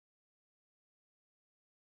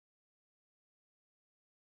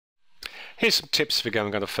Here's some tips for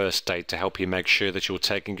going on a first date to help you make sure that you're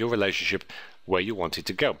taking your relationship where you want it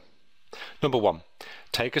to go. Number 1,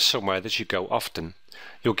 take her somewhere that you go often.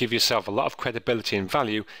 You'll give yourself a lot of credibility and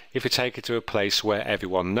value if you take her to a place where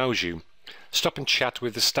everyone knows you. Stop and chat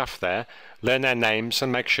with the staff there, learn their names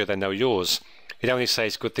and make sure they know yours. It only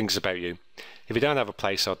says good things about you. If you don't have a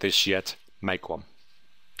place like this yet, make one.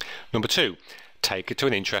 Number 2, take her to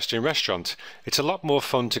an interesting restaurant. It's a lot more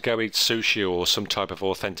fun to go eat sushi or some type of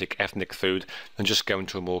authentic ethnic food than just going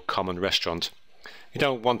to a more common restaurant. You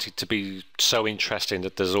don't want it to be so interesting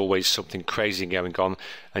that there's always something crazy going on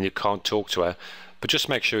and you can't talk to her, but just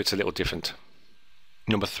make sure it's a little different.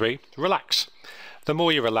 Number 3, relax. The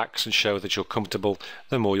more you relax and show that you're comfortable,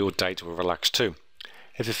 the more your date will relax too.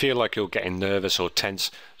 If you feel like you're getting nervous or tense,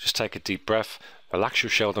 just take a deep breath, relax your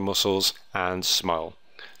shoulder muscles and smile.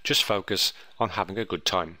 Just focus on having a good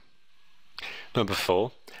time. Number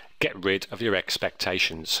 4, get rid of your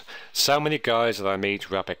expectations. So many guys that I meet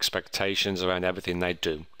wrap expectations around everything they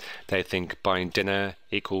do. They think buying dinner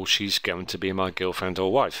equals she's going to be my girlfriend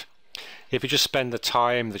or wife. If you just spend the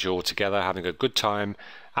time that you're together having a good time,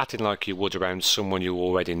 acting like you would around someone you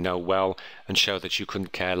already know well, and show that you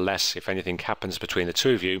couldn't care less if anything happens between the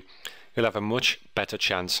two of you, you'll have a much better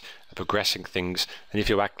chance of progressing things than if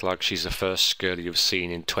you act like she's the first girl you've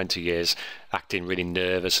seen in 20 years, acting really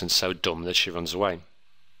nervous and so dumb that she runs away.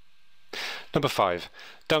 Number 5,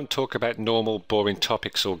 don't talk about normal boring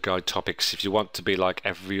topics or guy topics if you want to be like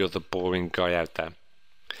every other boring guy out there.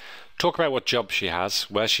 Talk about what job she has,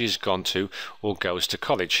 where she's gone to or goes to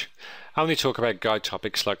college. Only talk about guy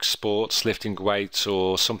topics like sports, lifting weights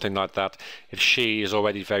or something like that if she is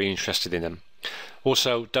already very interested in them.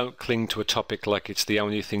 Also, don't cling to a topic like it's the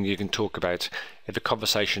only thing you can talk about. If the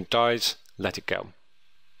conversation dies, let it go.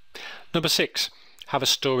 Number 6, have a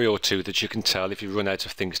story or two that you can tell if you run out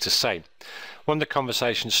of things to say. When the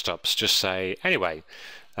conversation stops, just say, anyway,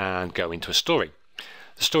 and go into a story.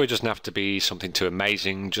 The story doesn't have to be something too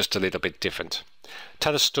amazing, just a little bit different.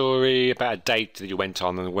 Tell a story about a date that you went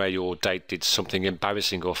on and where your date did something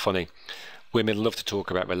embarrassing or funny. Women love to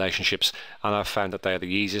talk about relationships, and I've found that they are the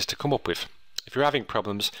easiest to come up with. If you're having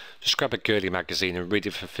problems, just grab a girly magazine and read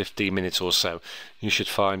it for 15 minutes or so. You should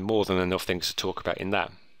find more than enough things to talk about in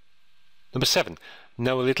that. Number 7,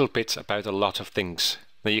 know a little bit about a lot of things.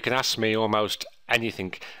 Now you can ask me almost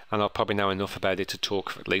anything and I'll probably know enough about it to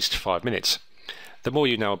talk for at least 5 minutes. The more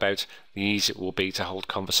you know about, the easier it will be to hold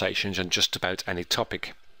conversations on just about any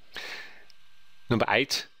topic. Number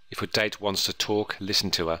 8, if your date wants to talk,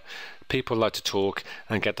 listen to her. People like to talk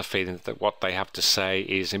and get the feeling that what they have to say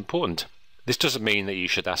is important. This doesn't mean that you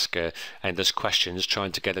should ask her endless questions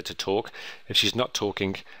trying to get her to talk. If she's not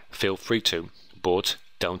talking, feel free to, but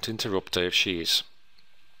don't interrupt her if she is.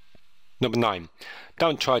 Number 9,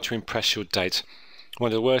 don't try to impress your date. One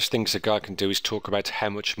of the worst things a guy can do is talk about how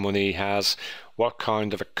much money he has, what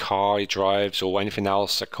kind of a car he drives, or anything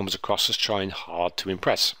else that comes across as trying hard to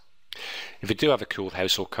impress. If you do have a cool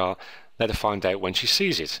house or car, let her find out when she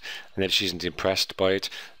sees it, and if she isn't impressed by it,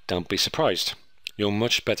 don't be surprised. You're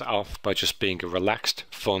much better off by just being a relaxed,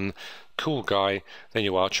 fun, cool guy than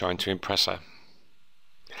you are trying to impress her.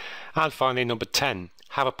 And finally, number 10,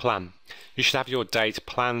 have a plan. You should have your date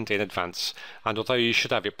planned in advance, and although you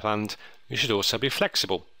should have it planned, you should also be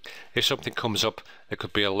flexible. If something comes up that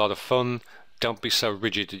could be a lot of fun, don't be so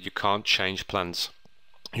rigid that you can't change plans.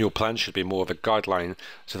 Your plan should be more of a guideline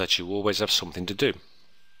so that you always have something to do.